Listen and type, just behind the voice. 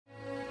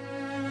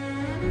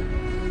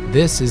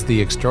This is The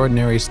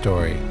Extraordinary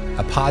Story,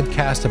 a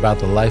podcast about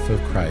the life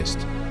of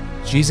Christ.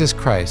 Jesus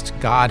Christ,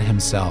 God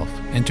Himself,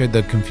 entered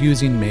the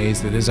confusing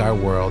maze that is our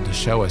world to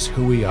show us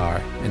who we are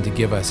and to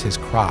give us His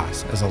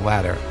cross as a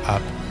ladder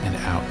up and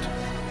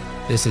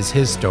out. This is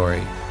His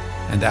story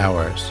and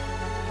ours,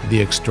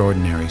 The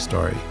Extraordinary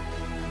Story.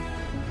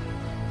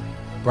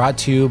 Brought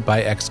to you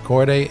by Ex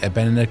Corde at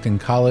Benedictine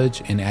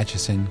College in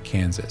Atchison,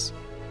 Kansas.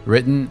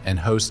 Written and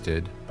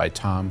hosted by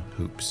Tom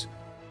Hoops.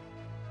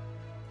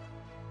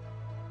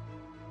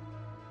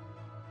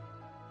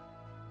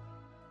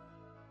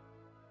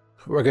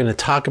 We're going to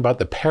talk about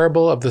the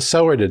parable of the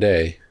sower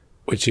today,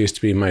 which used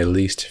to be my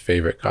least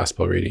favorite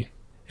gospel reading.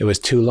 It was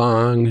too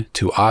long,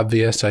 too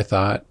obvious, I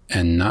thought,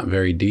 and not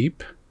very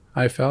deep,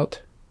 I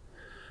felt.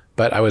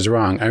 But I was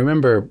wrong. I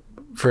remember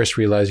first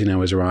realizing I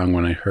was wrong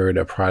when I heard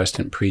a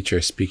Protestant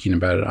preacher speaking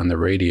about it on the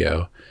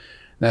radio.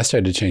 That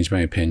started to change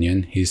my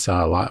opinion. He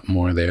saw a lot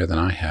more there than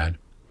I had.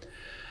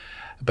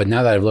 But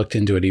now that I've looked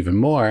into it even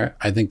more,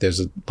 I think there's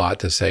a lot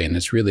to say, and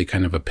it's really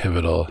kind of a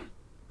pivotal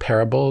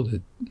parable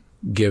that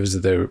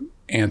gives the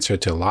answer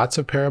to lots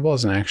of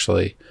parables and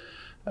actually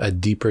a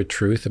deeper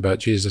truth about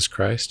Jesus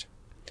Christ.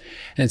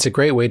 And it's a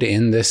great way to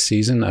end this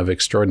season of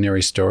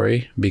Extraordinary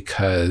Story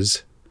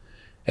because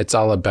it's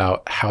all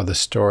about how the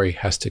story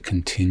has to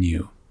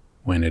continue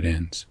when it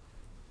ends.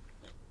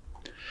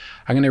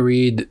 I'm going to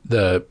read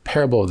the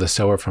parable of the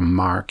sower from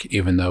Mark,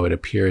 even though it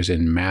appears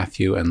in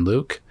Matthew and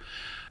Luke.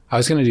 I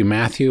was going to do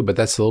Matthew, but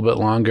that's a little bit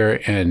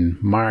longer,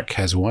 and Mark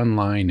has one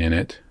line in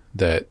it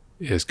that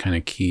is kind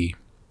of key.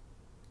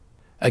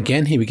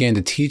 Again, he began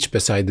to teach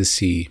beside the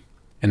sea,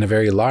 and a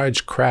very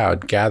large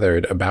crowd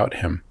gathered about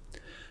him,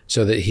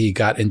 so that he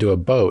got into a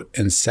boat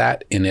and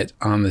sat in it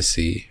on the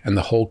sea, and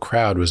the whole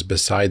crowd was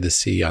beside the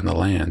sea on the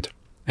land.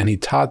 And he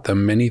taught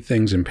them many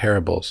things in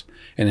parables,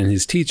 and in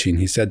his teaching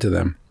he said to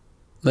them,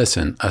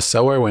 "Listen, a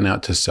sower went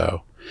out to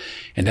sow,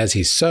 and as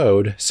he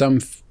sowed,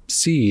 some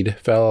seed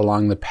fell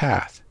along the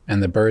path,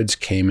 and the birds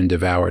came and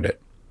devoured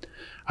it.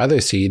 Other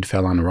seed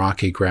fell on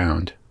rocky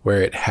ground,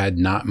 where it had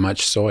not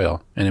much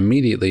soil, and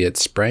immediately it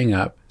sprang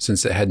up,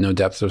 since it had no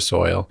depth of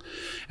soil,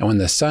 and when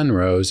the sun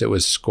rose, it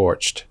was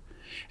scorched,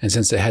 and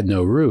since it had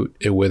no root,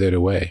 it withered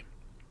away.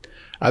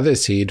 Other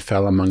seed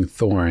fell among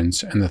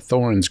thorns, and the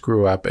thorns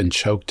grew up and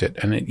choked it,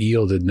 and it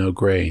yielded no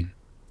grain.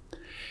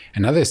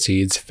 And other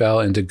seeds fell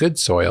into good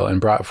soil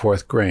and brought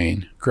forth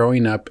grain,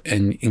 growing up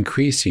and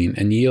increasing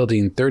and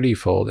yielding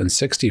 30-fold and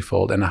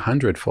 60-fold and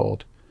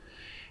 100-fold.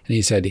 And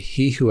he said,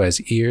 He who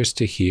has ears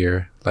to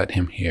hear, let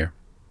him hear.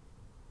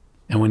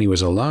 And when he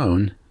was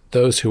alone,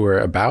 those who were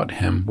about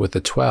him with the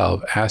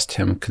 12 asked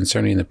him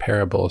concerning the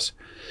parables.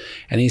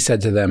 And he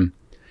said to them,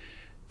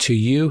 To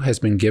you has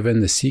been given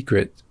the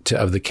secret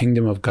of the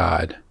kingdom of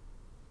God.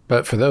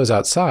 But for those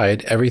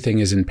outside, everything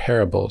is in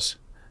parables,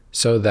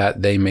 so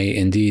that they may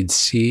indeed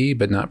see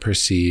but not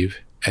perceive,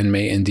 and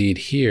may indeed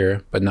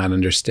hear but not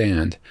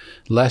understand,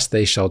 lest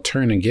they shall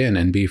turn again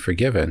and be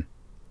forgiven.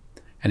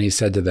 And he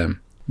said to them,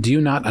 Do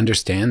you not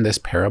understand this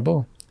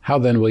parable? How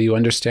then will you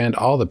understand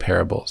all the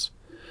parables?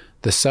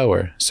 The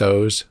sower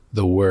sows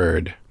the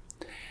word,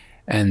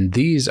 and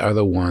these are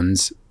the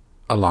ones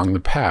along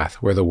the path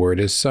where the word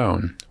is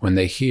sown. When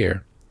they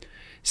hear,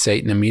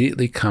 Satan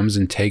immediately comes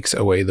and takes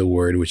away the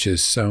word which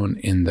is sown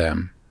in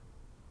them.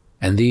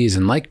 And these,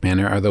 in like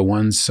manner, are the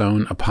ones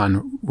sown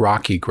upon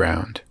rocky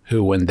ground,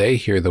 who, when they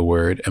hear the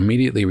word,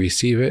 immediately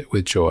receive it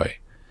with joy.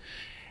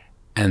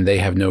 And they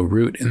have no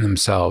root in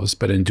themselves,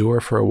 but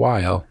endure for a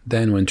while.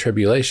 Then, when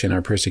tribulation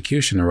or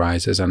persecution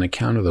arises on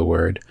account of the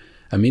word,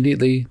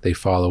 immediately they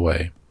fall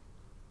away.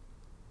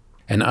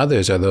 And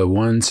others are the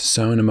ones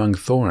sown among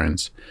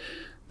thorns.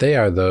 They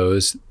are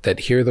those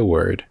that hear the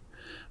word,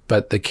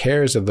 but the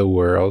cares of the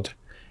world,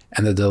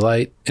 and the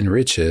delight in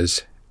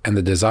riches, and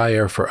the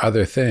desire for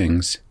other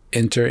things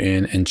enter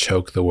in and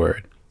choke the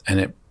word, and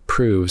it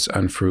proves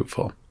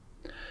unfruitful.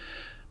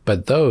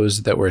 But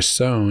those that were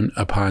sown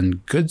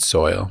upon good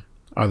soil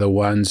are the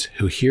ones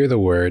who hear the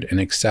word and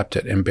accept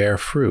it and bear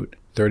fruit,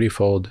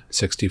 30-fold,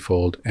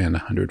 60-fold, and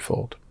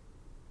 100-fold.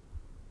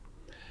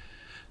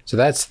 So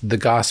that's the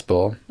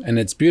gospel, and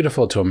it's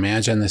beautiful to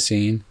imagine the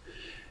scene.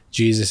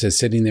 Jesus is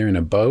sitting there in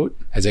a boat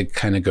as it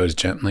kind of goes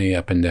gently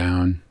up and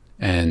down,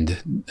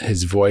 and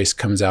his voice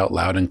comes out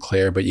loud and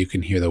clear, but you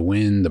can hear the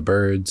wind, the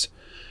birds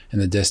in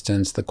the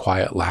distance, the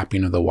quiet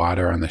lapping of the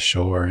water on the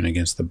shore and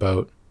against the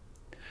boat.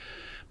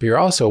 But you're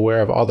also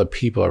aware of all the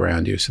people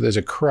around you. So there's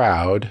a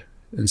crowd,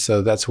 and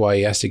so that's why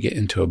he has to get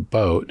into a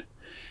boat.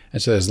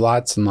 And so there's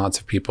lots and lots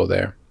of people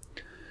there.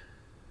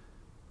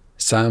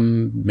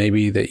 Some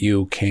maybe that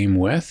you came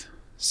with,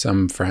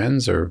 some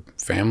friends or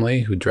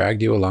family who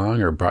dragged you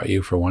along or brought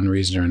you for one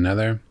reason or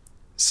another.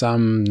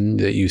 Some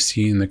that you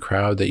see in the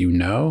crowd that you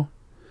know.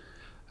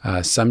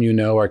 Some you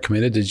know are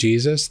committed to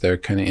Jesus. They're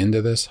kind of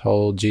into this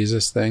whole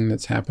Jesus thing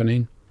that's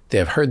happening. They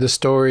have heard the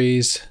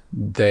stories.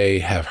 They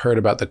have heard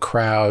about the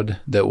crowd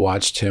that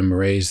watched him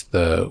raise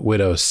the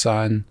widow's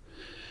son.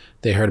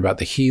 They heard about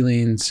the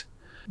healings.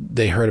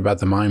 They heard about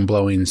the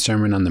mind-blowing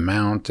Sermon on the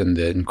Mount and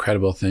the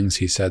incredible things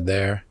he said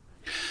there.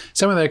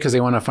 Some are there because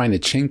they want to find a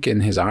chink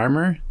in his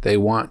armor. They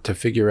want to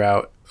figure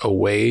out a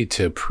way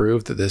to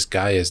prove that this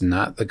guy is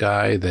not the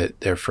guy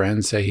that their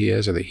friends say he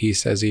is or that he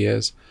says he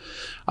is.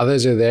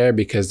 Others are there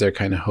because they're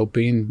kind of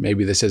hoping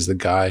maybe this is the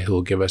guy who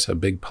will give us a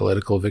big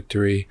political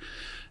victory,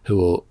 who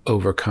will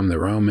overcome the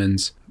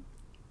Romans.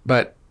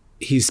 But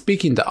he's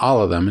speaking to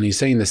all of them, and he's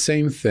saying the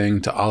same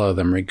thing to all of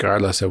them,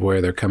 regardless of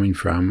where they're coming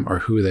from or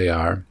who they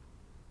are.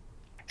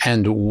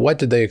 And what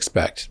did they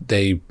expect?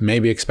 They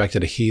maybe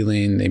expected a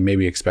healing. They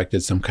maybe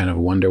expected some kind of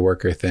wonder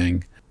worker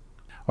thing.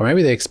 Or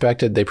maybe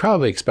they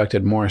probably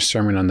expected more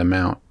Sermon on the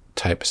Mount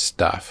type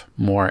stuff,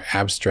 more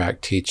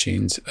abstract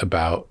teachings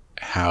about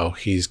how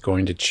he's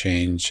going to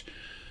change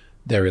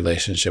their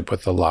relationship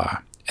with the law.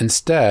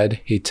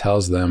 Instead, he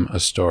tells them a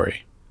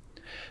story.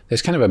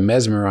 There's kind of a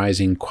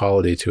mesmerizing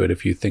quality to it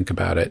if you think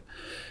about it.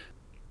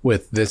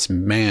 With this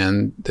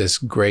man, this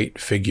great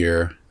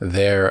figure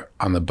there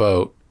on the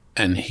boat,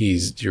 and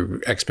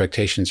your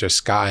expectations are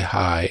sky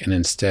high, and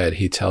instead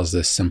he tells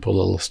this simple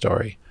little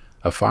story.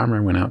 A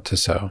farmer went out to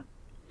sow.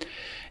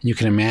 You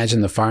can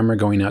imagine the farmer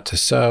going out to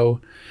sow,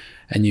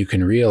 and you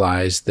can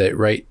realize that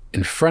right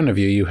in front of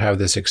you, you have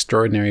this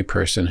extraordinary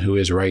person who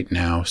is right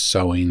now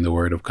sowing the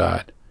word of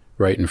God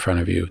right in front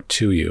of you,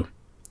 to you.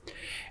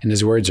 And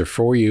his words are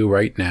for you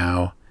right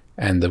now,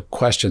 and the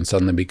question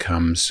suddenly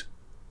becomes,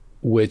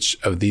 which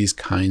of these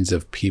kinds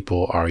of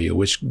people are you?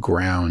 Which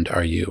ground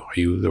are you? Are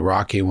you the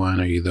rocky one?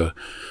 Are you the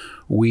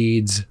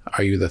weeds?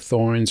 Are you the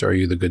thorns? Or are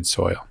you the good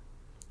soil?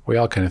 We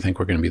all kind of think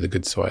we're going to be the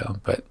good soil,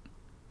 but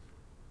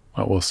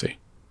well, we'll see.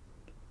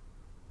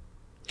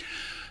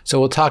 So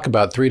we'll talk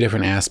about 3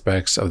 different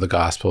aspects of the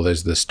gospel.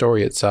 There's the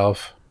story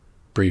itself,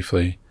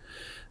 briefly,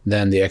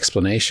 then the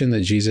explanation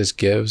that Jesus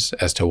gives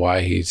as to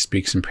why he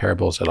speaks in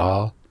parables at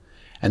all,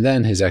 and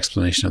then his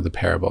explanation of the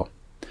parable.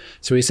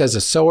 So he says,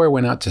 a sower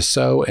went out to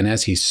sow, and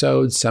as he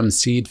sowed, some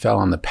seed fell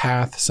on the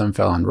path, some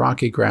fell on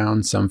rocky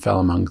ground, some fell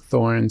among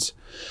thorns.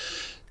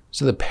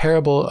 So the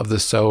parable of the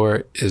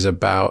sower is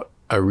about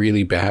a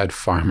really bad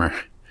farmer,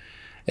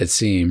 it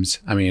seems.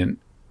 I mean,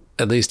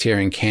 at least here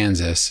in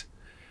Kansas,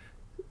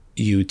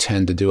 you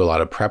tend to do a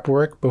lot of prep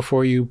work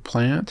before you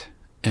plant,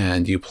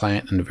 and you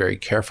plant in a very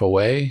careful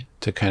way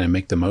to kind of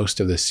make the most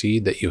of the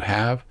seed that you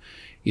have.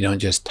 You don't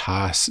just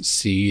toss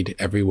seed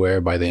everywhere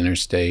by the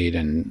interstate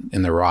and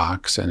in the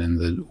rocks and in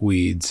the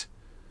weeds.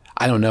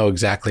 I don't know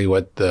exactly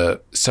what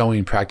the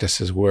sowing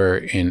practices were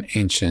in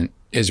ancient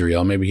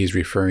Israel. Maybe he's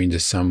referring to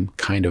some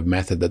kind of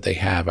method that they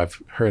have.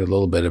 I've heard a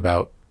little bit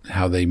about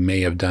how they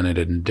may have done it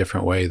in a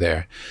different way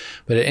there.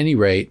 But at any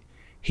rate,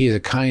 he's a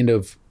kind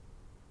of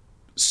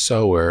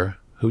sower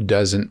who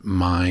doesn't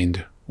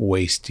mind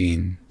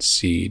wasting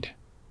seed.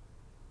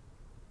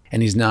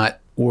 And he's not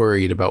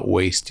worried about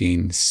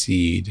wasting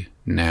seed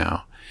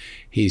now.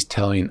 He's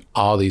telling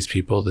all these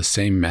people the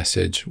same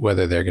message,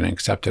 whether they're going to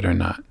accept it or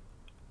not.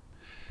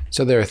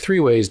 So there are 3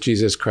 ways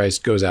Jesus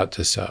Christ goes out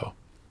to sow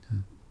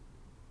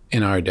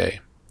in our day,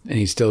 and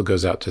he still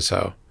goes out to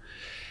sow.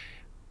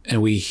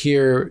 And we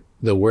hear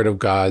the word of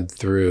God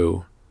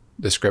through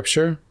the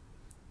scripture,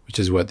 which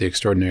is what the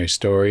extraordinary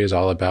story is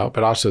all about,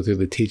 but also through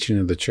the teaching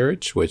of the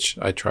church, which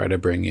I try to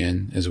bring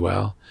in as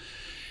well.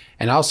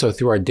 And also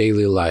through our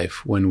daily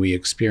life when we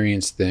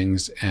experience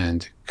things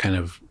and kind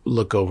of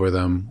look over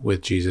them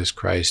with Jesus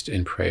Christ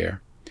in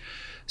prayer.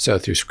 So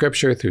through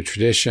scripture, through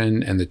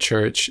tradition and the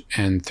church,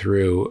 and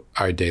through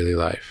our daily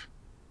life.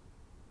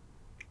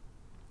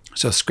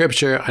 So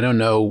scripture, I don't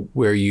know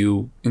where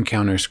you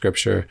encounter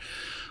scripture.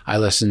 I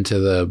listen to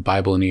the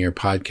Bible in a Year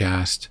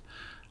podcast.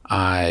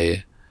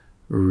 I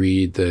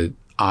read the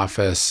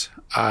office.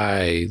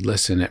 I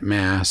listen at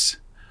Mass,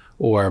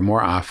 or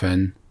more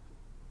often,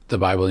 the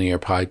Bible in a Year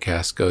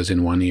podcast goes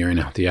in one ear and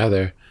out the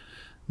other.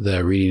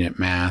 The reading at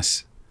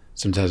Mass,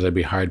 sometimes I'd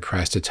be hard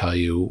pressed to tell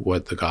you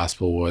what the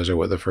gospel was or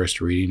what the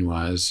first reading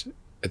was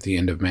at the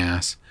end of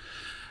Mass.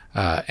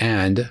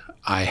 And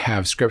I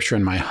have scripture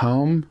in my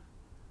home,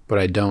 but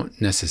I don't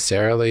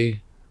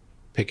necessarily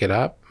pick it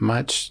up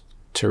much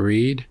to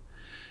read.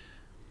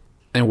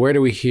 And where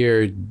do we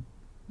hear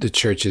the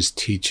church's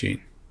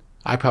teaching?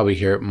 I probably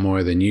hear it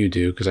more than you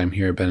do because I'm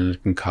here at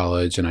Benedictine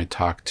College and I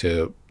talk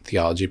to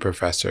theology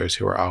professors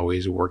who are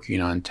always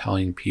working on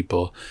telling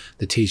people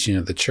the teaching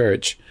of the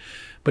church.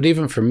 But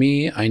even for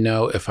me, I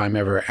know if I'm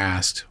ever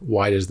asked,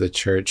 why does the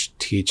church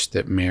teach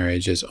that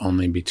marriage is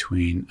only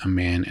between a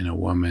man and a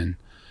woman?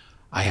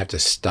 I have to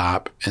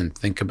stop and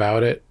think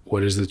about it. What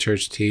does the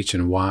church teach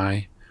and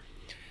why?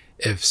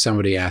 If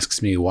somebody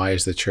asks me, why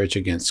is the church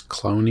against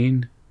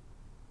cloning?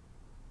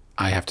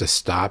 I have to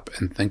stop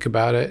and think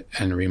about it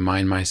and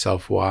remind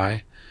myself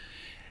why.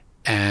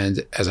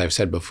 And as I've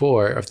said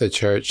before,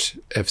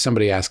 if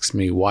somebody asks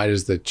me, why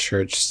does the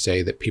church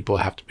say that people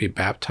have to be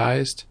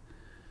baptized?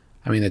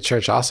 I mean, the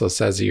church also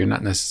says that you're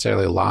not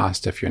necessarily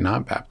lost if you're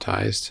not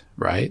baptized,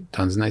 right?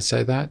 Doesn't it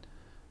say that?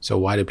 So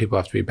why do people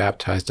have to be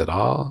baptized at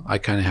all? I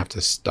kind of have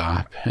to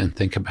stop and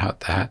think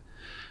about that.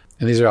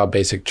 And these are all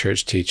basic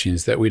church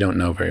teachings that we don't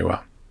know very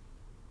well.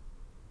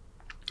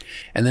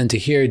 And then to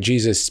hear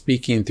Jesus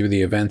speaking through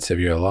the events of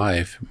your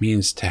life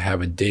means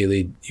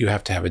you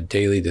have to have a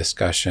daily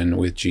discussion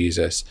with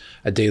Jesus,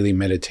 a daily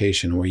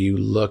meditation where you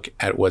look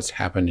at what's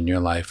happened in your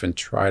life and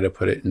try to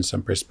put it in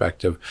some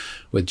perspective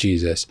with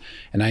Jesus.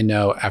 And I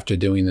know after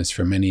doing this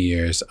for many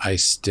years, I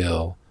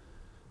still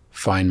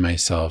find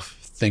myself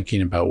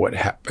thinking about what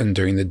happened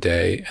during the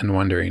day and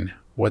wondering,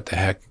 what the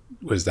heck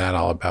was that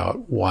all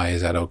about? Why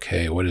is that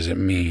okay? What does it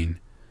mean?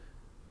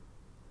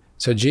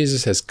 So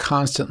Jesus is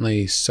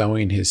constantly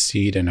sowing his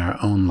seed in our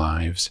own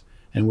lives,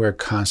 and we're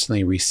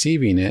constantly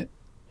receiving it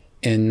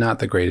in not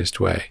the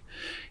greatest way.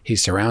 He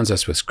surrounds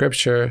us with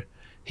scripture.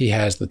 He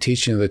has the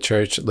teaching of the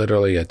church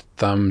literally a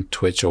thumb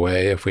twitch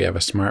away if we have a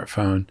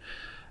smartphone.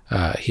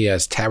 He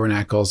has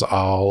tabernacles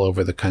all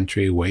over the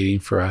country waiting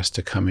for us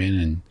to come in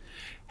and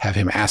have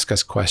him ask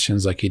us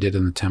questions like he did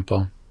in the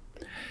temple.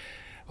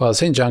 Well,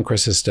 St. John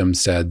Chrysostom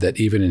said that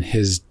even in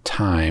his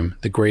time,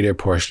 the greater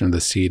portion of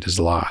the seed is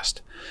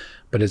lost.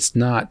 But it's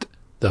not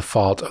the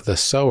fault of the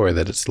sower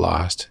that it's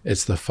lost.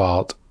 It's the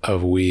fault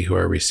of we who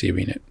are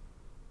receiving it.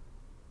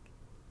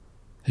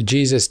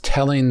 Jesus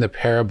telling the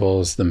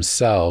parables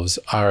themselves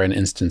are an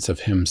instance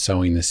of him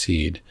sowing the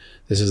seed.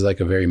 This is like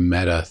a very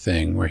meta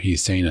thing where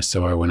he's saying a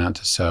sower went out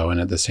to sow, and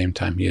at the same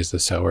time he is the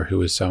sower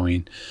who is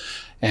sowing.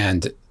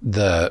 And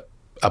the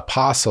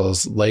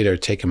apostles later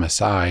take him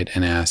aside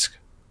and ask,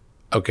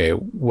 okay,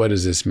 what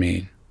does this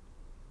mean?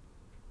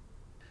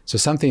 So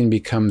something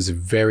becomes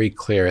very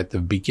clear at the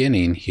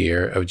beginning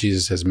here of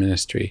Jesus'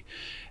 ministry,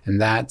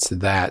 and that's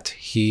that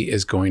he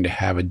is going to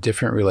have a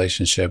different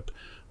relationship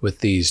with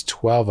these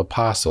 12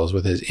 apostles,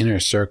 with his inner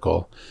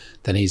circle,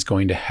 than he's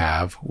going to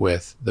have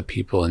with the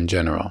people in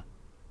general.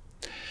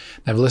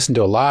 I've listened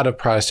to a lot of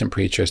Protestant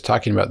preachers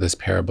talking about this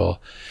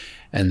parable,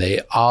 and they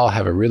all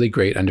have a really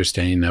great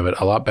understanding of it,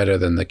 a lot better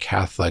than the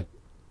Catholic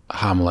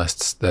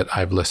homilists that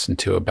I've listened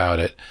to about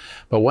it.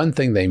 But one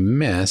thing they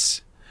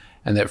miss,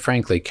 and that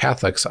frankly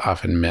Catholics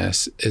often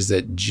miss, is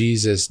that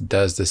Jesus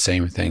does the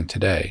same thing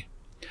today.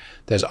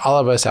 There's all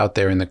of us out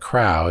there in the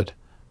crowd,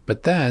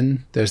 but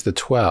then there's the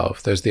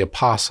 12, there's the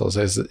apostles,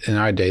 there's in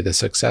our day the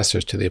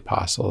successors to the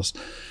apostles,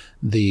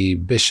 the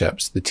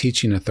bishops, the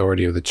teaching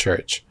authority of the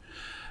church.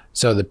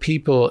 So the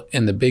people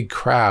in the big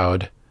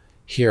crowd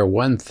hear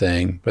one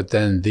thing, but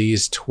then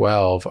these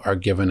 12 are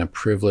given a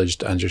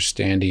privileged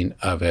understanding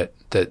of it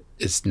that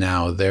it's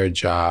now their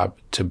job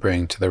to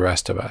bring to the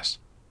rest of us.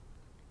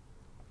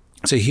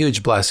 It's a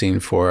huge blessing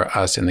for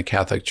us in the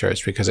Catholic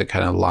Church because it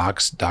kind of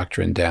locks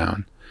doctrine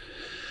down.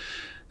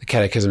 The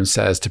Catechism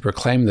says, to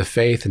proclaim the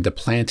faith and to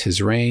plant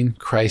his reign,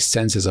 Christ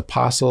sends his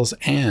apostles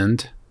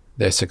and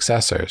their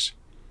successors.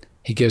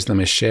 He gives them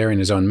a share in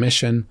his own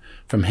mission.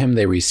 From him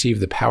they receive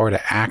the power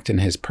to act in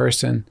his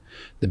person.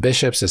 The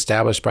bishops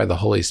established by the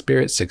Holy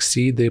Spirit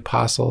succeed the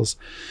apostles.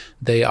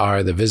 They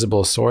are the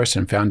visible source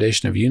and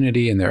foundation of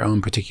unity in their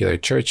own particular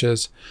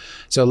churches.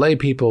 So lay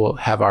people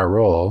have our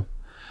role.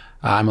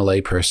 I'm a lay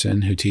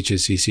person who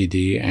teaches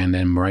CCD and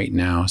am right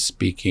now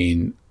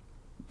speaking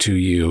to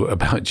you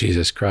about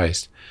Jesus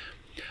Christ.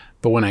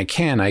 But when I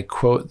can, I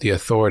quote the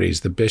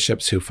authorities, the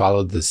bishops who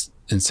followed this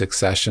in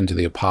succession to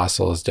the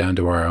apostles down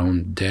to our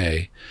own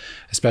day,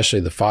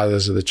 especially the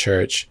fathers of the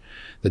church,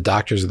 the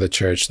doctors of the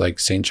church like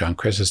St. John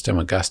Chrysostom,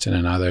 Augustine,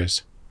 and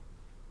others.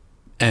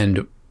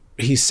 And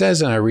he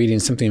says in our reading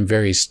something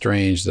very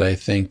strange that I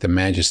think the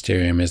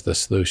magisterium is the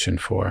solution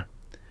for.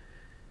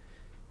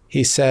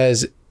 He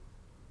says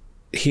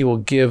he will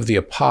give the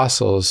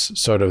apostles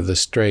sort of the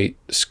straight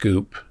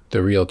scoop,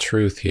 the real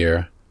truth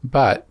here,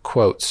 but,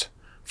 quotes,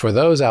 for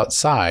those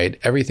outside,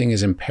 everything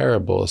is in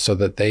parables, so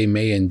that they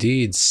may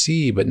indeed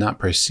see but not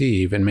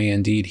perceive, and may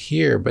indeed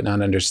hear but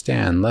not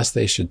understand, lest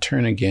they should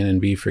turn again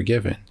and be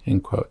forgiven,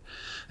 end quote.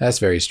 That's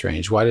very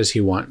strange. Why does he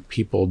want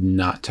people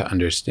not to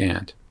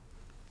understand?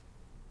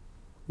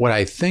 What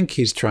I think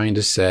he's trying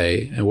to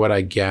say, and what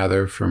I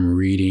gather from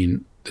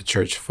reading the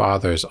church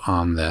fathers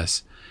on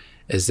this,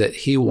 is that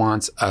he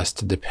wants us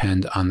to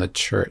depend on the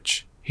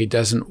church. He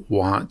doesn't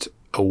want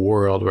a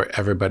world where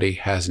everybody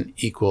has an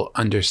equal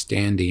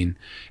understanding.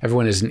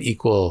 Everyone is an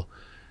equal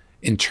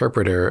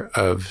interpreter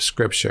of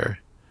Scripture,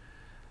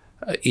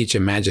 each a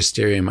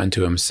magisterium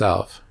unto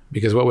himself.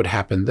 Because what would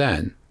happen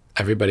then?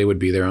 Everybody would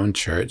be their own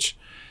church,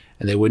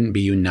 and they wouldn't be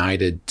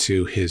united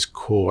to his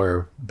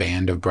core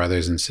band of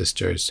brothers and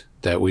sisters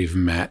that we've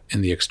met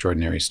in the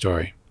extraordinary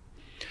story.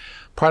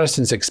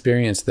 Protestants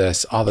experience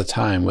this all the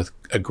time with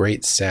a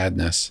great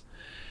sadness.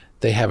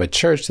 They have a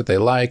church that they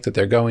like, that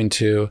they're going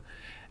to,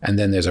 and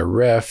then there's a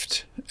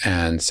rift,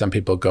 and some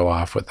people go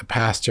off with the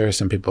pastor,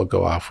 some people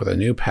go off with a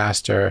new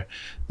pastor.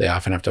 They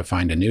often have to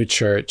find a new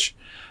church.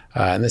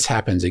 And this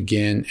happens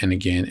again and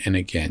again and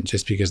again,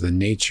 just because the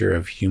nature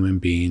of human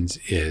beings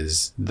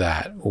is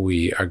that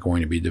we are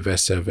going to be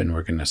divisive and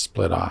we're going to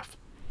split off.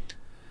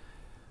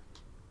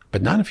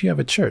 But not if you have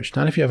a church,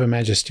 not if you have a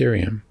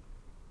magisterium.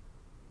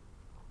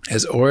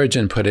 As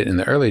Origen put it in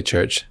the early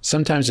church,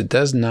 sometimes it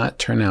does not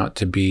turn out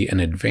to be an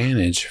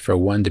advantage for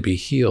one to be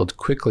healed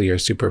quickly or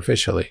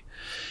superficially.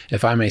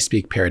 If I may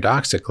speak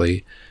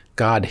paradoxically,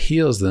 God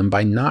heals them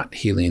by not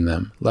healing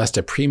them, lest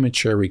a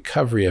premature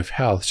recovery of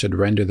health should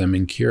render them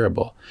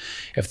incurable.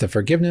 If the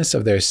forgiveness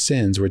of their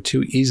sins were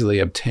too easily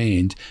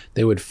obtained,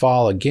 they would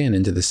fall again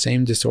into the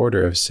same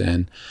disorder of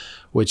sin,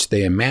 which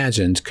they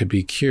imagined could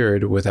be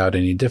cured without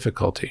any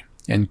difficulty."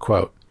 End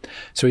quote.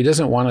 So he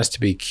doesn't want us to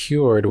be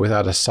cured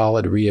without a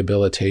solid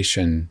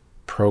rehabilitation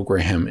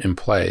program in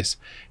place.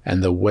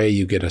 And the way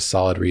you get a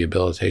solid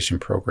rehabilitation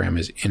program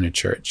is in a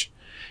church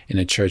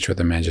with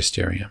a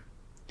magisterium.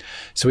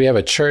 So we have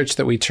a church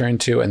that we turn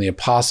to, and the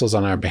apostles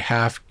on our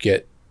behalf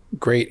get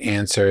great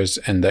answers.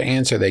 And the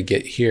answer they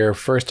get here,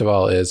 first of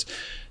all, is,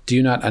 "Do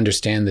you not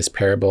understand this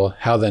parable?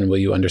 How then will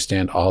you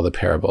understand all the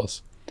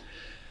parables?"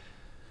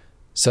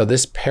 So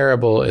this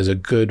parable is a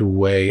good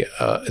way,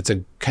 it's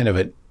a kind of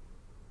a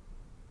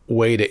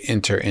way to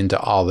enter into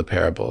all the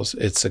parables.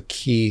 It's a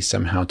key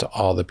somehow to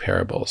all the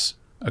parables,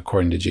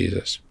 according to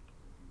Jesus.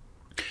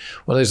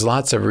 Well, there's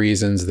lots of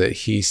reasons that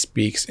he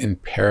speaks in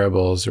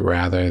parables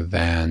rather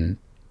than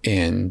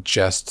in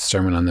just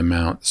Sermon on the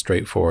Mount,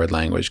 straightforward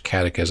language,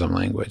 catechism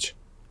language.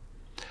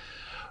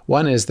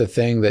 One is the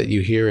thing that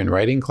you hear in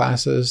writing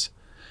classes: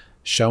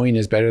 showing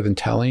is better than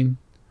telling.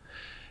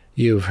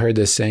 You've heard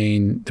this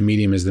saying, the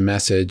medium is the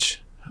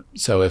message.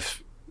 So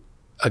if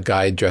a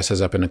guy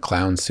dresses up in a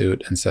clown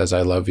suit and says,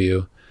 "I love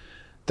you,"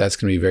 that's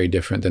going to be very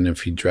different than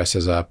if he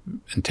dresses up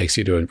and takes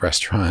you to a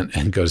restaurant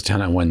and goes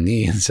down on one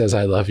knee and says,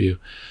 "I love you."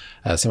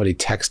 Somebody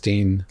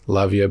texting,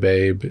 "Love you,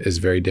 babe," is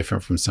very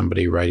different from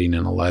somebody writing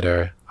in a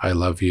letter, "I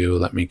love you,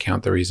 let me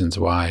count the reasons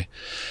why."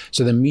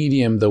 So the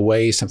medium, the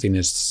way something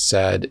is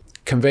said,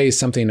 conveys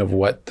something of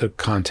what the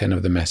content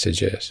of the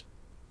message is.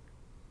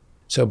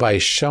 So by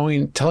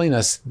telling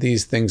us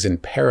these things in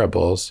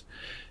parables,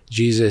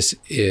 Jesus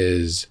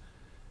is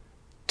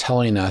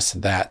telling us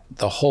that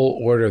the whole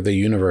order of the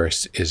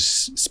universe is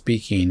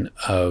speaking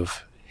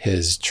of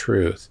his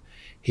truth.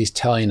 He's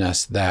telling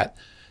us that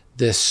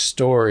this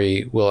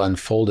story will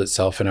unfold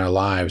itself in our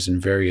lives in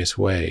various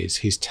ways.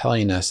 He's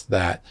telling us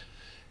that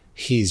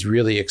he's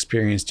really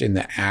experienced in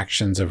the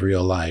actions of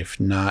real life,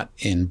 not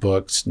in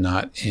books,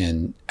 not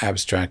in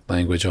abstract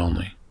language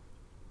only.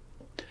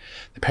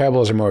 The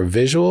parables are more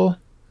visual.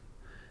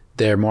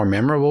 They're more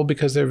memorable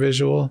because they're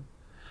visual.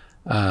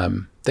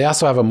 They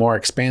also have a more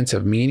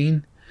expansive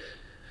meaning.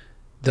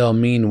 They'll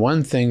mean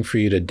one thing for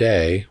you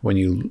today when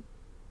you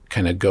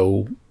kind of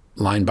go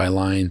line by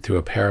line through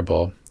a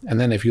parable. And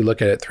then if you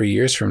look at it 3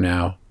 years from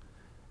now,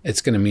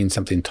 it's going to mean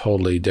something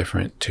totally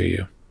different to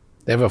you.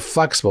 They have a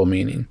flexible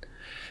meaning.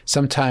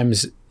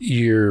 Sometimes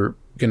you're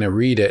going to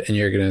read it and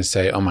you're going to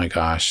say, "Oh my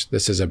gosh,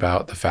 this is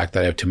about the fact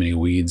that I have too many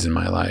weeds in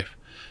my life."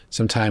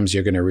 Sometimes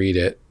you're going to read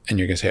it and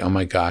you're going to say, "Oh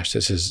my gosh,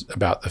 this is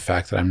about the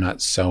fact that I'm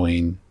not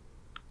sowing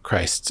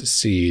Christ's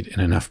seed in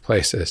enough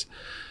places."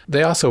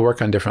 They also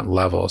work on different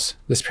levels.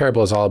 This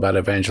parable is all about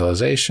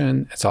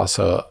evangelization. It's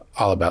also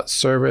all about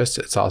service.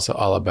 It's also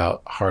all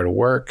about hard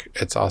work.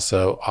 It's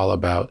also all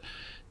about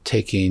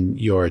taking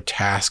your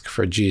task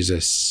for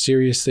Jesus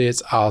seriously.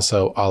 It's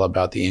also all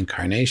about the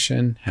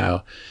incarnation,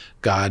 how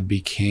God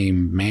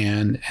became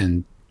man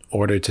in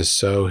order to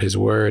sow his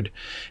word.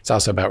 It's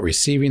also about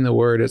receiving the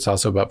word. It's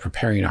also about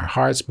preparing our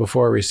hearts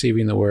before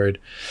receiving the word.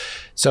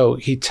 So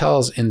he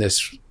tells in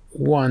this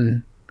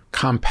one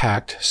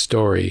compact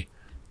story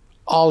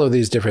all of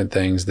these different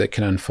things that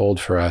can unfold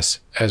for us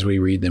as we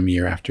read them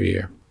year after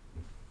year.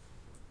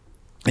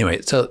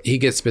 Anyway, so he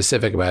gets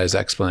specific about his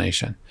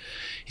explanation.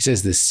 He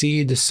says, "The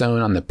seed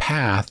sown on the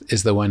path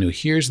is the one who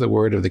hears the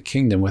word of the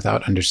kingdom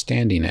without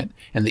understanding it,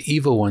 and the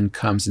evil one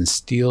comes and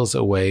steals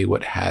away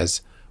what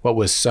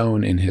was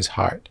sown in his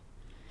heart."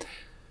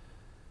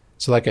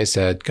 So like I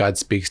said, God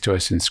speaks to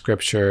us in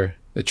scripture,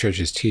 the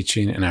church's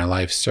teaching, in our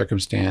life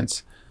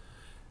circumstance,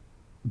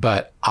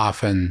 but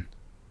often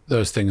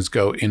those things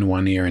go in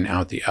one ear and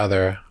out the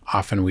other.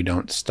 Often we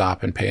don't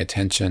stop and pay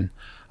attention.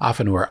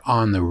 Often we're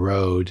on the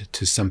road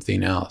to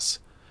something else.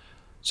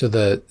 So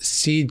the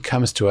seed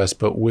comes to us,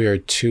 but we're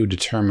too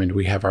determined.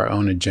 We have our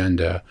own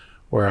agenda.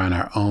 We're on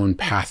our own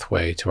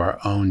pathway to our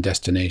own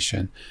destination,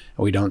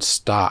 and we don't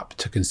stop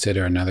to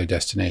consider another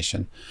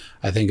destination.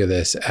 I think of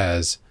this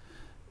as,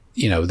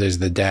 there's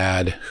the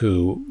dad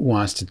who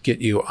wants to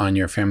get you on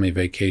your family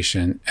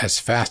vacation as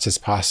fast as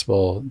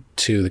possible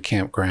to the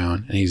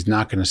campground, and he's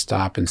not going to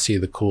stop and see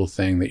the cool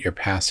thing that you're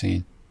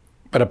passing.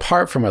 But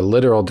apart from a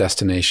literal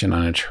destination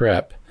on a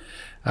trip,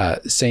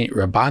 St.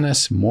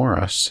 Rabanus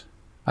Maurus,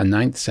 a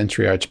 9th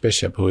century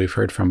archbishop who we've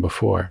heard from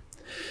before,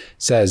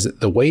 says,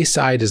 "The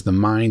wayside is the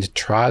mind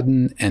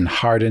trodden and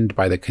hardened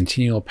by the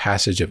continual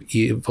passage of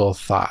evil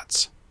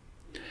thoughts."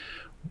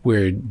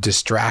 We're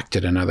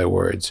distracted, in other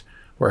words.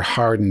 We're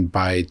hardened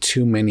by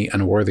too many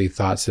unworthy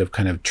thoughts that have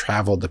kind of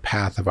traveled the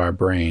path of our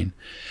brain.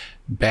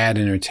 Bad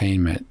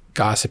entertainment,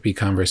 gossipy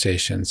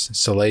conversations,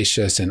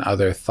 salacious and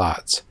other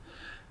thoughts.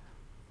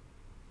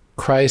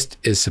 Christ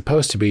is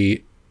supposed to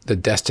be the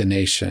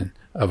destination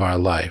of our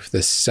life,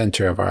 the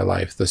center of our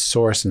life, the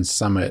source and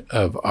summit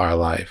of our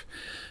life.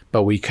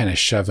 But we kind of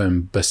shove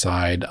him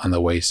beside on the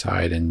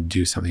wayside and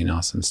do something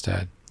else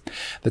instead.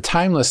 The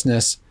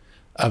timelessness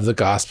of the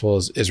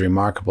Gospels is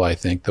remarkable, I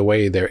think, the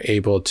way they're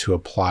able to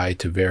apply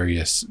to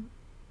various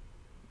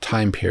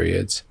time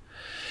periods.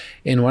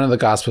 In one of the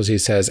Gospels, he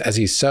says, as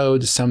he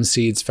sowed, some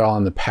seeds fell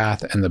on the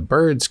path and the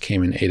birds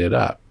came and ate it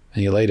up.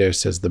 And he later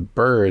says the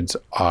birds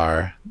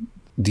are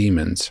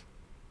demons.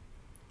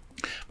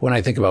 When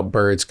I think about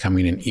birds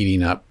coming and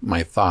eating up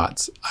my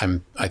thoughts,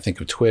 I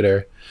think of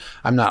Twitter.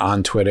 I'm not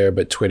on Twitter,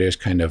 but Twitter is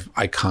kind of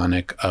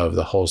iconic of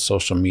the whole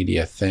social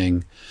media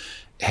thing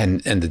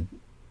and the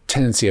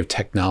tendency of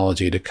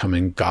technology to come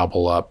and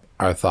gobble up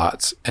our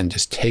thoughts and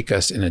just take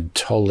us in a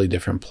totally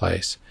different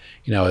place.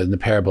 You know, in the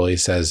parable, he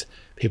says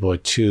people are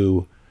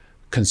too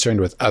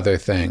concerned with other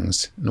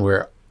things, and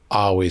we're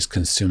always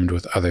consumed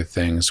with other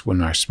things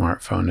when our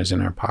smartphone is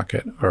in our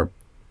pocket, or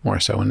more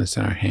so when it's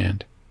in our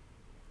hand.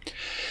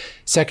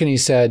 Second, he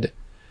said,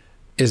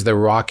 is the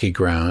rocky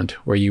ground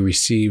where you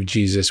receive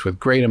Jesus with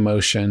great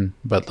emotion,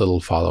 but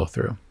little follow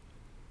through.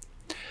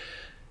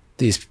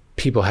 These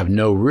people have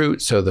no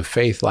root, so the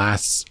faith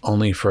lasts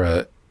only for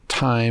a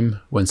time.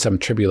 When some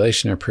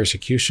tribulation or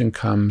persecution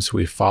comes,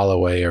 we fall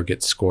away or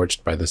get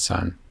scorched by the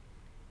sun.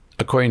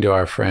 According to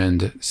our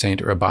friend,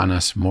 Saint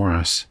Rabanus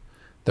Maurus,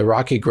 the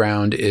rocky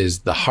ground is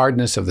the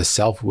hardness of the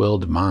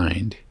self-willed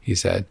mind, he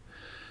said.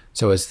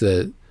 So it's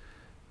the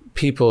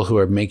people who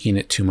are making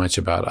it too much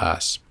about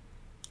us.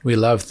 We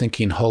love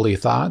thinking holy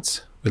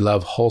thoughts. We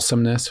love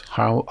wholesomeness.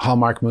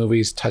 Hallmark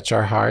movies touch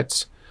our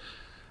hearts.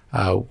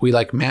 We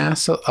like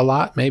Mass a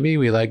lot, maybe.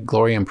 We like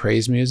glory and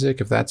praise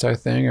music, if that's our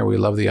thing, or we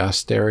love the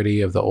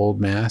austerity of the old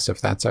Mass,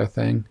 if that's our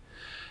thing.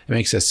 It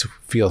makes us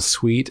feel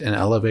sweet and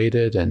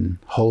elevated and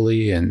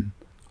holy and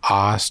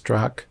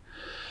awestruck.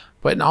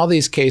 But in all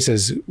these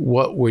cases,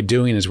 what we're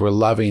doing is we're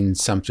loving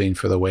something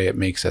for the way it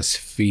makes us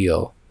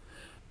feel.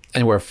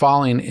 And we're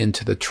falling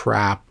into the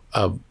trap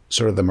of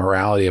sort of the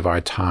morality of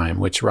our time,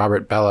 which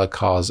Robert Bellah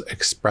calls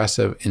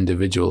expressive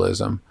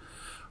individualism,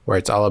 where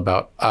it's all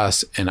about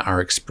us and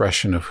our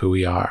expression of who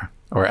we are.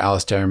 Or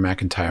Alistair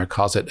McIntyre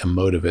calls it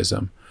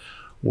emotivism,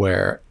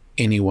 where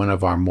any one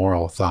of our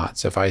moral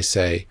thoughts, if I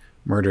say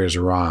murder is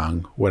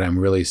wrong, what I'm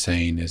really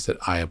saying is that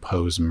I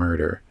oppose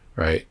murder,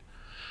 right?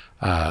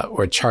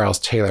 Or Charles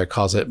Taylor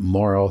calls it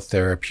moral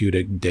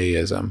therapeutic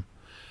deism,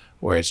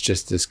 where it's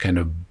just this kind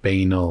of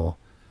banal,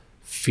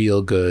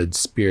 feel-good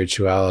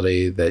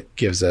spirituality that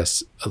gives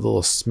us a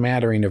little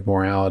smattering of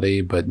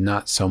morality, but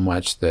not so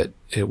much that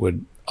it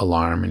would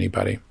alarm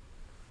anybody.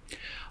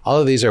 All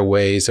of these are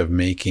ways of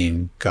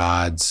making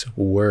God's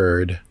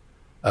word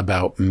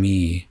about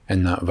me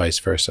and not vice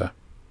versa.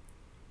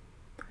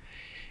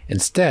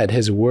 Instead,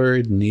 his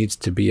word needs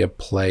to be a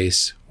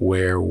place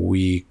where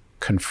we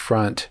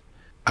confront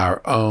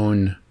our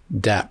own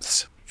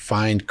depths,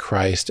 find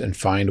Christ and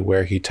find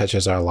where he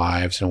touches our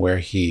lives and where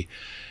he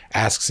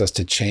asks us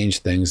to change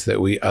things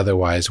that we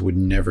otherwise would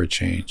never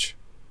change.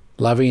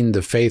 Loving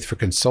the faith for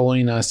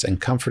consoling us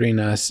and comforting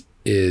us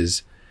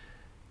is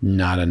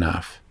not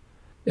enough.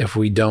 If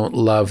we don't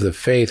love the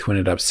faith when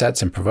it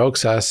upsets and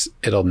provokes us,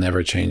 it'll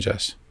never change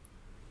us.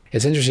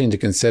 It's interesting to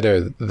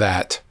consider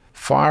that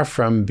far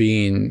from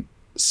being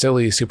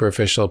silly,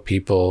 superficial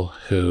people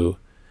who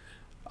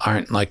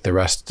aren't like the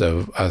rest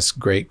of us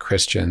great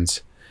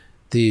Christians,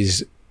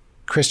 these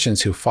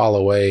Christians who fall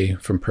away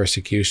from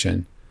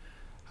persecution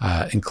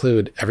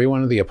include every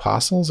one of the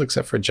apostles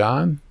except for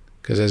John,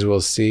 because as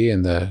we'll see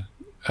in the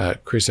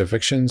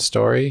crucifixion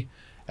story,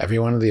 every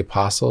one of the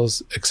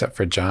apostles except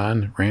for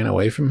John ran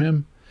away from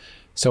him.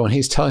 So when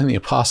he's telling the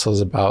apostles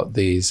about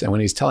these, and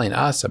when he's telling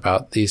us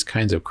about these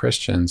kinds of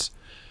Christians,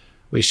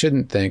 we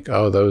shouldn't think,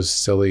 oh, those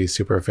silly,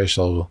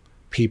 superficial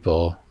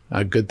people,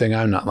 a good thing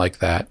I'm not like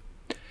that.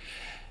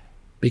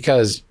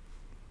 Because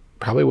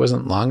probably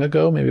wasn't long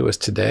ago, maybe it was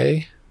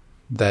today,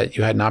 that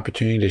you had an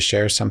opportunity to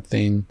share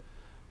something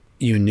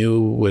you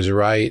knew was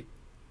right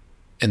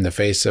in the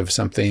face of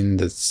something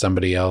that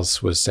somebody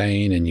else was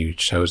saying, and you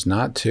chose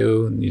not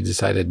to. You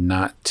decided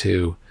not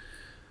to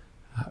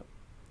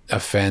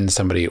offend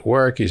somebody at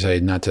work. You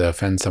decided not to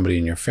offend somebody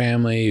in your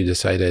family. You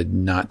decided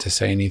not to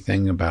say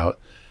anything about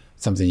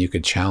something you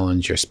could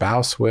challenge your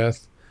spouse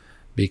with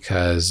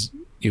because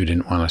you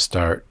didn't want to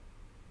start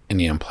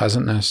any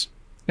unpleasantness.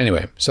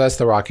 Anyway, so that's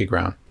the rocky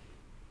ground.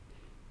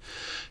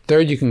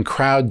 Third, you can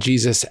crowd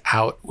Jesus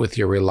out with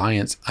your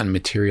reliance on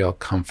material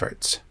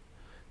comforts.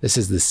 This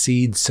is the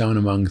seed sown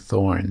among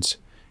thorns.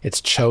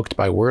 It's choked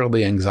by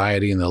worldly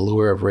anxiety and the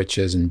lure of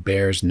riches and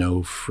bears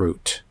no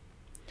fruit.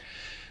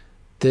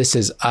 This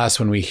is us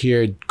when we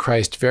hear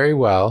Christ very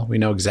well. We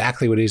know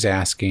exactly what he's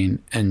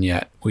asking, and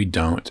yet we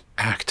don't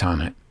act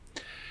on it.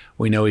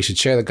 We know we should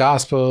share the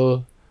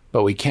gospel,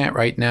 but we can't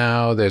right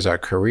now. There's our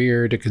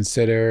career to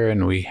consider,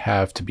 and we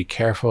have to be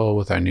careful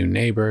with our new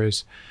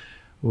neighbors.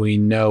 We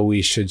know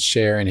we should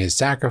share in his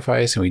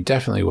sacrifice, and we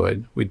definitely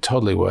would. We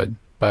totally would.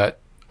 But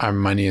our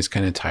money is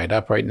kind of tied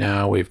up right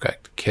now. We've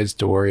got kids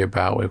to worry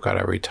about. We've got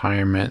our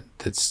retirement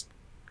that's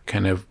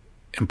kind of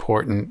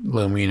important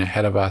looming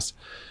ahead of us.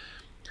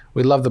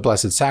 We love the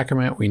Blessed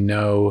Sacrament. We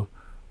know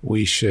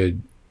we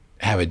should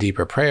have a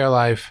deeper prayer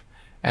life.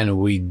 And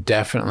we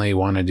definitely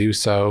want to do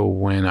so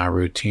when our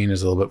routine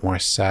is a little bit more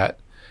set,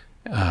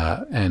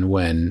 and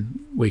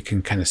when we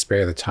can kind of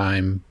spare the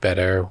time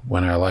better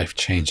when our life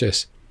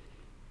changes.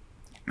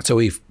 So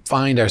we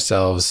find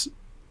ourselves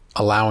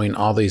allowing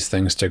all these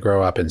things to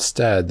grow up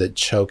instead that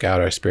choke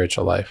out our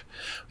spiritual life.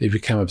 We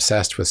become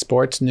obsessed with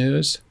sports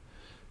news,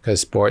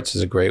 because sports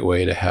is a great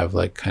way to have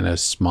like kind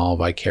of small,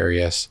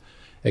 vicarious,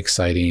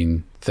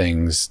 exciting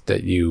things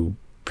that you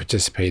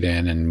participate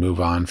in and move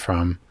on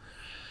from.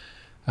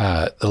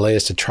 The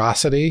latest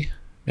atrocity,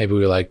 maybe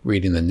we like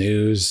reading the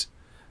news,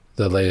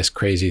 the latest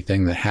crazy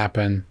thing that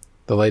happened,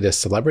 the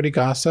latest celebrity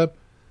gossip.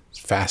 It's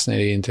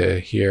fascinating to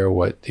hear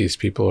what these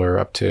people are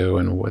up to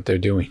and what they're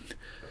doing.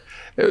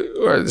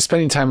 Or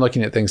spending time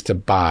looking at things to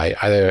buy,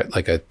 either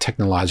like a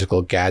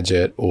technological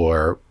gadget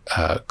or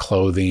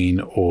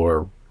clothing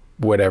or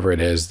whatever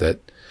it is that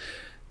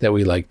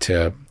we like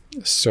to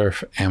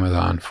surf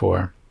Amazon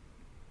for.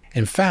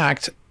 In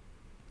fact,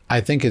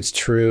 I think it's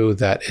true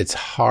that it's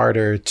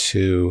harder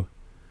to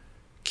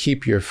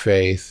keep your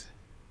faith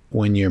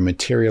when you're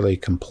materially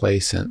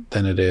complacent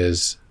than it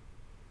is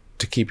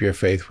to keep your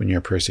faith when you're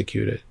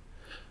persecuted.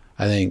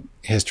 I think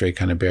history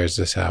kind of bears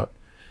this out.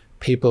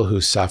 People who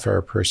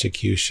suffer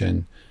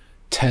persecution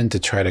tend to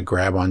try to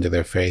grab onto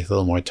their faith a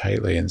little more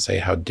tightly and say,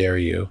 how dare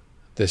you?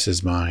 This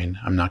is mine.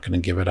 I'm not going to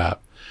give it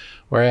up.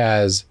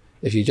 Whereas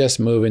if you just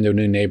move into a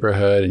new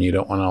neighborhood and you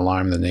don't want to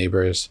alarm the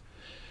neighbors,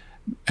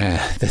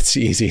 that's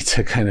easy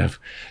to kind of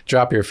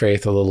drop your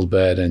faith a little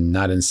bit and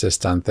not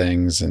insist on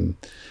things and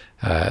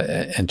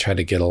try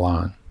to get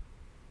along.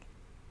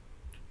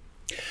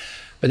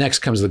 But next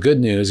comes the good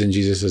news in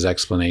Jesus'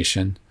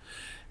 explanation,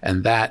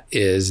 and that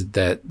is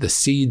that the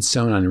seed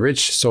sown on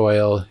rich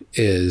soil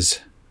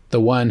is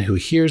the one who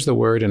hears the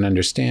word and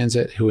understands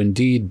it, who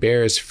indeed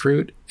bears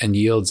fruit and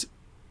yields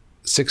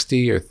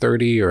 60 or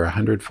 30 or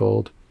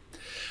 100-fold,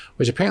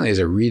 which apparently is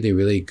a really,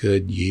 really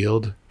good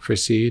yield for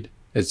seed.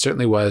 It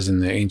certainly was in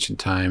the ancient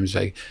times.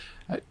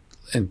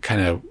 And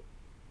kind of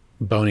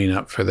boning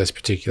up for this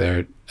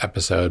particular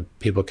episode,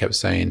 people kept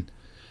saying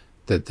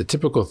that the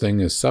typical thing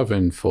is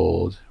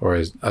 7-fold, or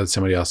as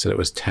somebody else said it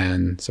was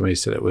 10. Somebody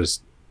said it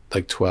was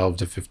like 12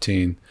 to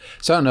 15.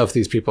 So I don't know if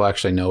these people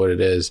actually know what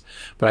it is,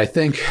 but I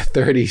think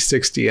 30,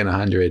 60, and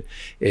 100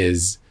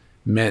 is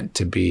meant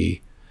to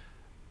be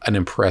an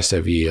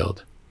impressive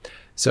yield.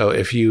 So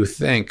if you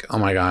think, oh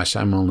my gosh,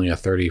 I'm only a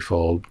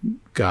 30-fold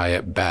guy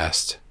at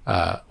best,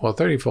 well,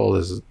 30-fold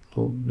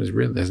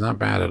is not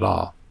bad at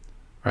all,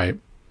 right?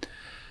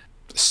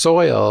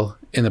 Soil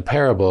in the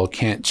parable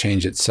can't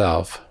change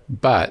itself,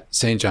 but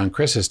St. John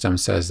Chrysostom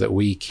says that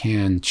we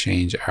can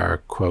change our,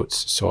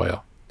 quotes,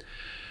 soil.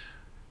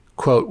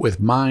 Quote, with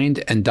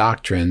mind and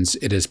doctrines,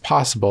 it is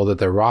possible that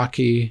the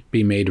rocky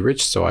be made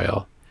rich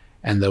soil,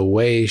 and the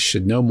way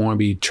should no more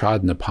be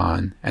trodden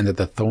upon, and that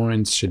the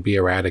thorns should be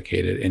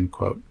eradicated, end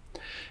quote.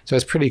 So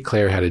it's pretty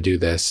clear how to do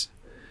this.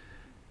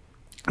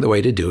 The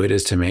way to do it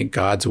is to make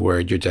God's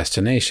word your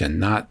destination,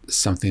 not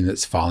something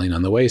that's falling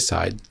on the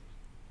wayside.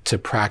 To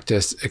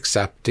practice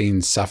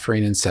accepting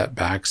suffering and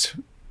setbacks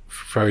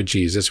for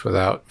Jesus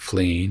without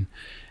fleeing,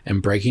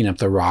 and breaking up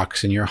the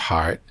rocks in your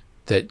heart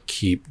that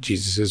keep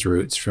Jesus'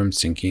 roots from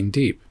sinking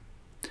deep.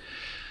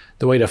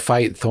 The way to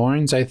fight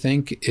thorns, I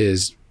think,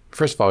 is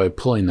first of all by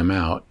pulling them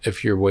out.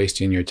 If you're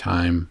wasting your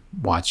time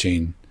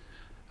watching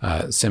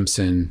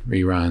Simpson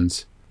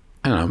reruns,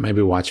 I don't know,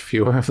 maybe watch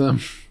fewer of them.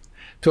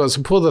 So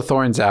pull the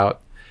thorns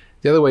out.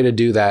 The other way to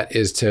do that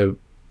is to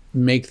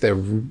make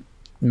the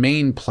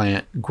main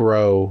plant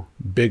grow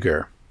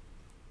bigger.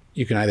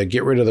 You can either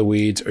get rid of the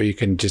weeds, or you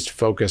can just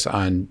focus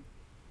on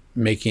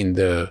making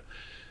the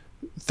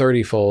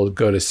 30-fold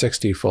go to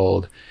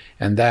 60-fold,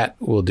 and that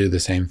will do the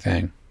same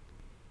thing.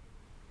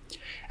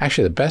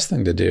 Actually, the best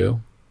thing to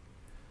do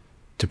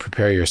to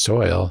prepare your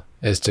soil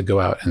is to go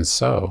out and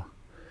sow.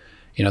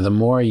 You know, the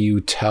more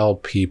you tell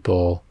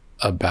people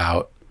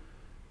about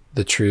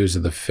the truths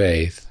of the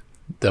faith,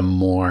 the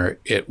more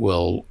it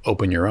will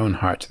open your own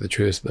heart to the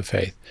truths of the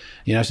faith.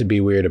 You don't have to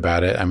be weird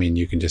about it. I mean,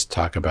 you can just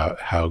talk about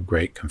how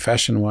great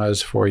confession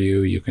was for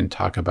you. You can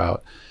talk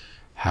about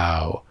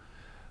how,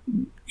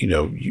 you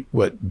know,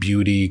 what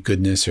beauty,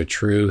 goodness, or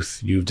truth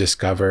you've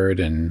discovered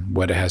and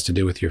what it has to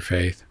do with your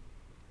faith.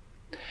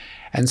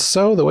 And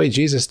so the way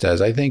Jesus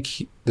does, I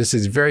think this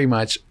is very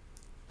much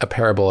a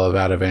parable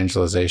about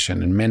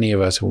evangelization. And many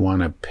of us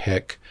want to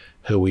pick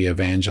who we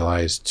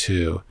evangelize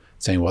to,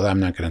 saying, well, I'm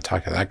not going to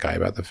talk to that guy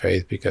about the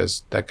faith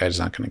because that guy's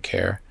not going to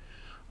care.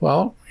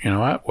 Well, you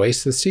know what?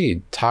 Waste the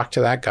seed. Talk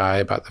to that guy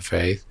about the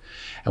faith.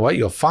 And what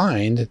you'll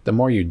find, the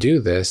more you do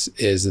this,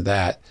 is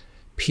that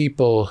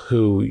people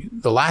who,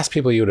 the last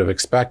people you would have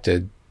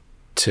expected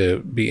to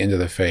be into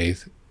the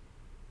faith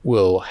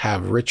will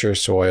have richer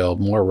soil,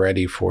 more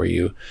ready for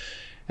you.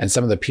 And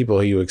some of the people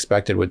who you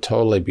expected would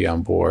totally be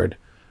on board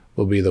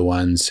will be the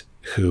ones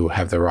who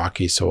have the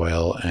rocky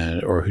soil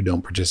or who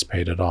don't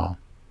participate at all.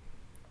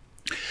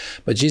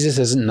 But Jesus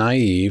isn't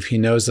naive. He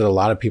knows that a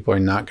lot of people are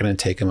not going to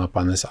take him up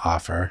on this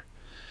offer.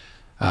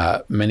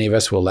 Many of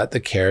us will let the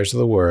cares of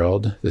the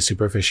world, the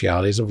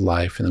superficialities of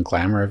life, and the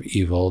glamour of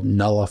evil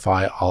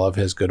nullify all of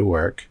his good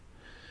work.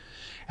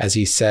 As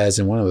he says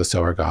in one of the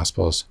Sower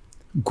Gospels,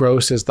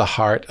 "Gross is the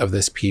heart of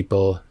this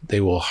people.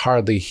 They will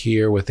hardly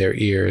hear with their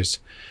ears.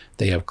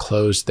 They have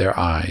closed their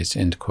eyes,"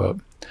 end quote.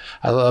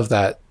 I love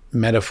that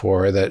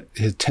metaphor, that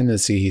his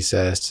tendency, he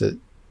says,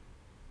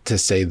 to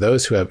say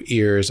those who have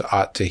ears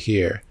ought to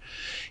hear.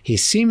 He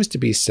seems to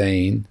be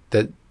saying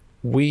that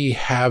we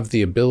have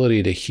the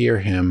ability to hear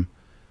him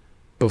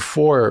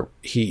before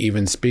he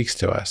even speaks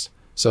to us.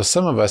 So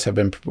some of us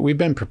we've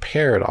been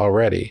prepared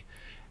already,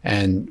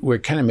 and we're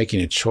kind of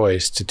making a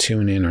choice to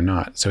tune in or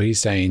not. So he's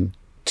saying,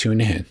 tune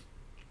in.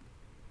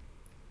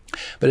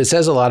 But it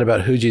says a lot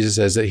about who Jesus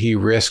is, that he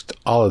risked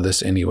all of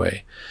this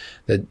anyway,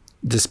 that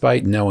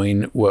despite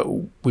knowing what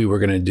we were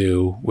going to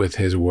do with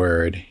his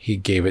word, he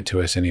gave it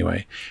to us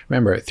anyway.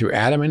 Remember, through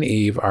Adam and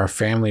Eve, our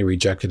family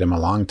rejected him a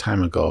long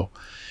time ago.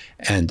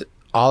 And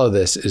all of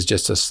this is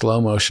just a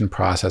slow motion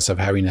process of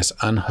having us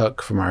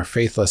unhook from our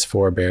faithless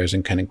forebears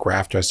and kind of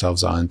graft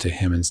ourselves onto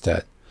him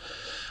instead.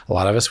 A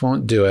lot of us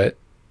won't do it.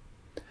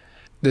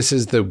 This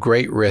is the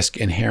great risk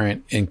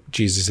inherent in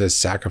Jesus'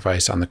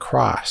 sacrifice on the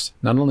cross.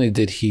 Not only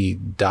did he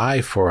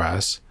die for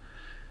us,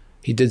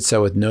 he did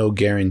so with no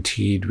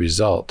guaranteed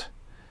result.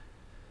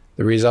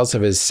 The results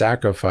of his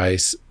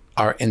sacrifice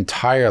are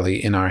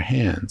entirely in our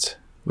hands.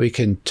 We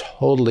can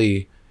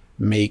totally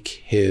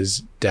make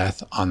his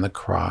death on the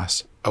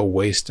cross a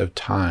waste of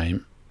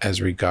time as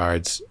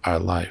regards our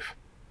life.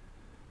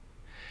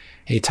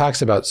 He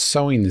talks about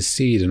sowing the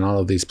seed in all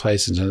of these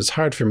places, and it's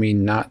hard for me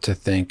not to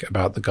think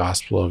about the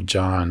Gospel of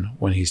John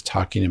when he's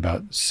talking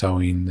about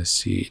sowing the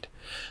seed.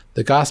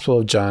 The Gospel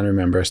of John,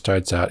 remember,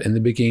 starts out, "In the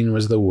beginning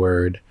was the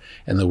Word,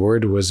 and the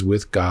Word was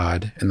with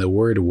God, and the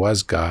Word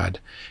was God,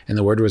 and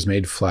the Word was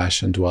made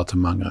flesh and dwelt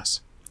among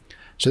us."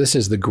 So this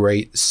is the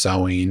great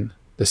sowing.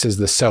 This is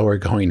the sower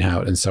going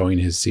out and sowing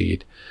his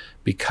seed,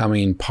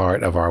 becoming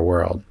part of our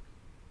world.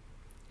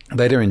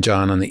 Later in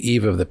John, on the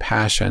eve of the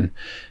Passion,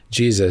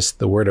 Jesus,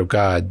 the Word of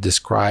God,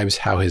 describes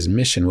how his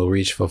mission will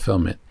reach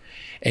fulfillment.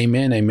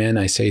 "Amen, amen,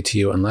 I say to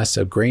you, unless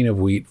a grain of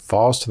wheat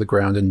falls to the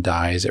ground and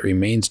dies, it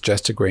remains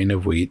just a grain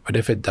of wheat, but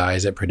if it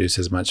dies, it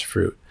produces much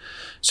fruit."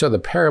 So the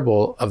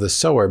parable of the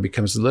sower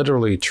becomes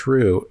literally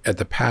true at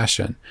the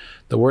Passion.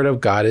 The Word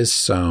of God is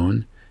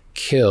sown,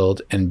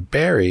 killed, and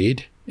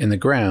buried in the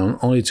ground,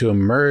 only to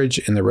emerge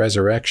in the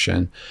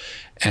resurrection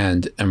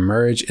and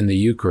emerge in the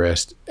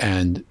Eucharist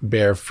and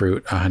bear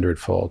fruit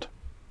 100-fold.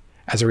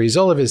 As a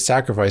result of his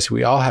sacrifice,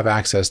 we all have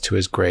access to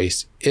his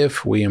grace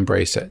if we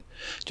embrace it,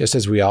 just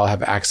as we all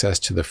have access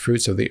to the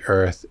fruits of the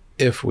earth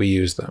if we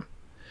use them.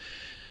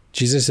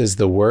 Jesus is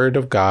the Word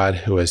of God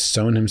who has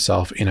sown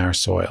himself in our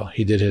soil.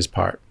 He did his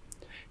part.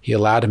 He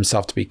allowed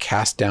himself to be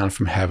cast down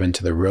from heaven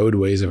to the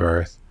roadways of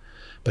earth,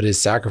 but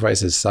his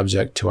sacrifice is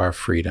subject to our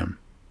freedom.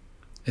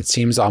 It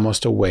seems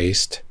almost a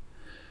waste,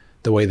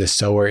 the way the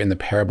sower in the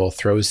parable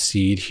throws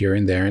seed here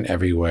and there and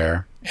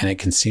everywhere, and it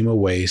can seem a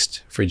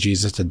waste for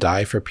Jesus to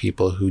die for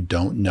people who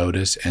don't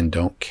notice and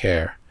don't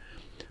care.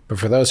 But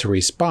for those who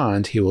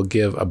respond, he will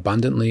give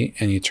abundantly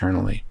and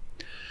eternally.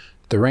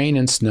 "The rain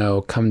and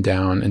snow come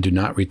down and do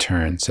not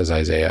return," says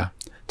Isaiah,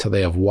 "till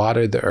they have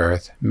watered the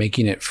earth,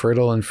 making it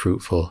fertile and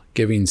fruitful,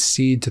 giving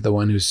seed to the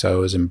one who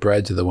sows and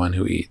bread to the one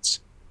who eats."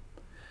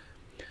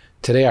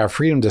 Today, our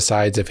freedom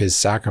decides if his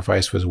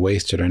sacrifice was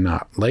wasted or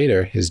not.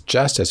 Later, his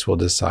justice will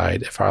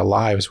decide if our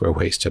lives were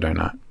wasted or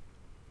not.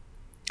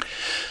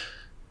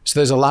 So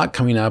there's a lot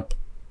coming up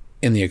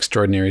in the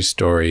extraordinary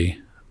story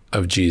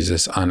of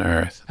Jesus on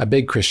earth. A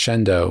big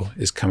crescendo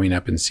is coming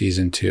up in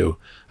season 2,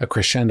 a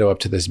crescendo up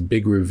to this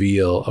big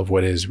reveal of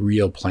what his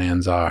real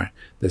plans are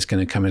that's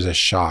going to come as a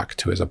shock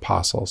to his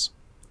apostles.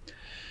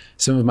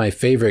 Some of my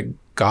favorite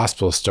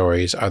gospel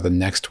stories are the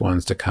next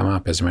ones to come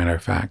up, as a matter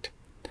of fact.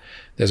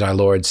 There's our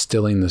Lord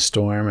stilling the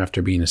storm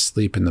after being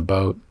asleep in the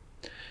boat.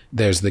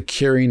 There's the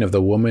curing of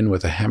the woman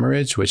with a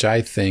hemorrhage, which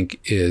I think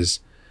is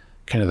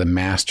kind of the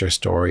master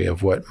story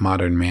of what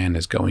modern man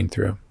is going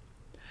through.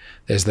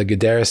 There's the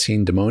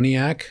Gadarene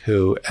demoniac,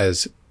 who,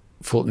 as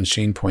Fulton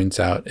Sheen points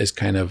out, is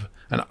kind of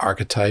an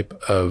archetype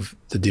of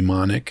the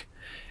demonic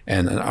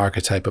and an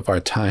archetype of our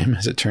time,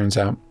 as it turns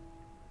out.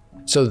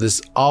 So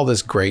all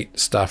this great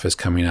stuff is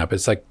coming up.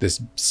 It's like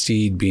this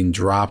seed being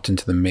dropped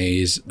into the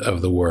maze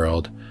of the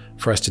world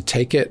for us to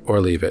take it or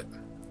leave it.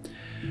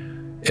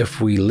 If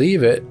we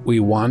leave it, we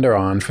wander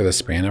on for the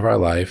span of our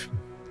life.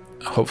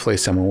 Hopefully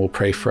someone will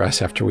pray for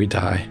us after we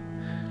die.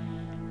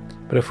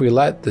 But if we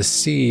let the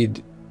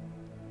seed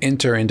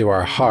enter into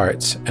our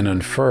hearts and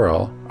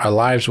unfurl, our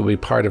lives will be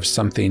part of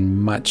something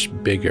much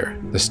bigger.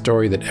 The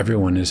story that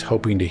everyone is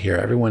hoping to hear,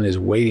 everyone is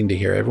waiting to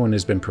hear, everyone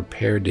has been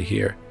prepared to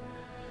hear.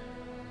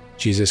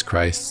 Jesus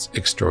Christ's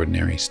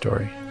extraordinary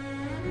story.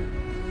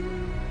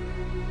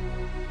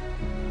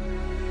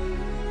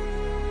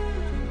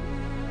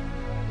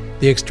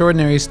 The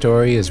Extraordinary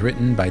Story is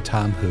written by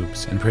Tom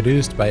Hoops and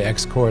produced by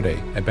Ex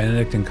Corde at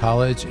Benedictine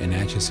College in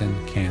Atchison,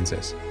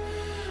 Kansas.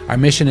 Our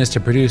mission is to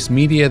produce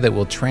media that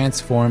will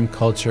transform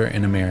culture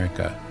in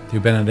America. through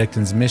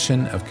Benedictine's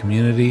mission of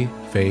community,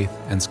 faith,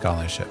 and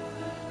scholarship.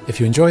 If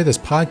you enjoy this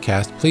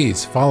podcast,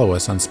 please follow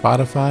us on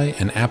Spotify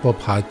and Apple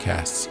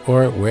Podcasts,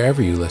 or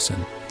wherever you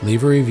listen.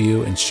 Leave a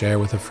review and share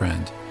with a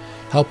friend.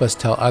 Help us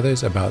tell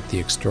others about the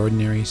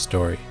extraordinary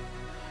story.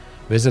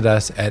 Visit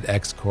us at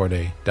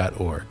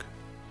excorde.org.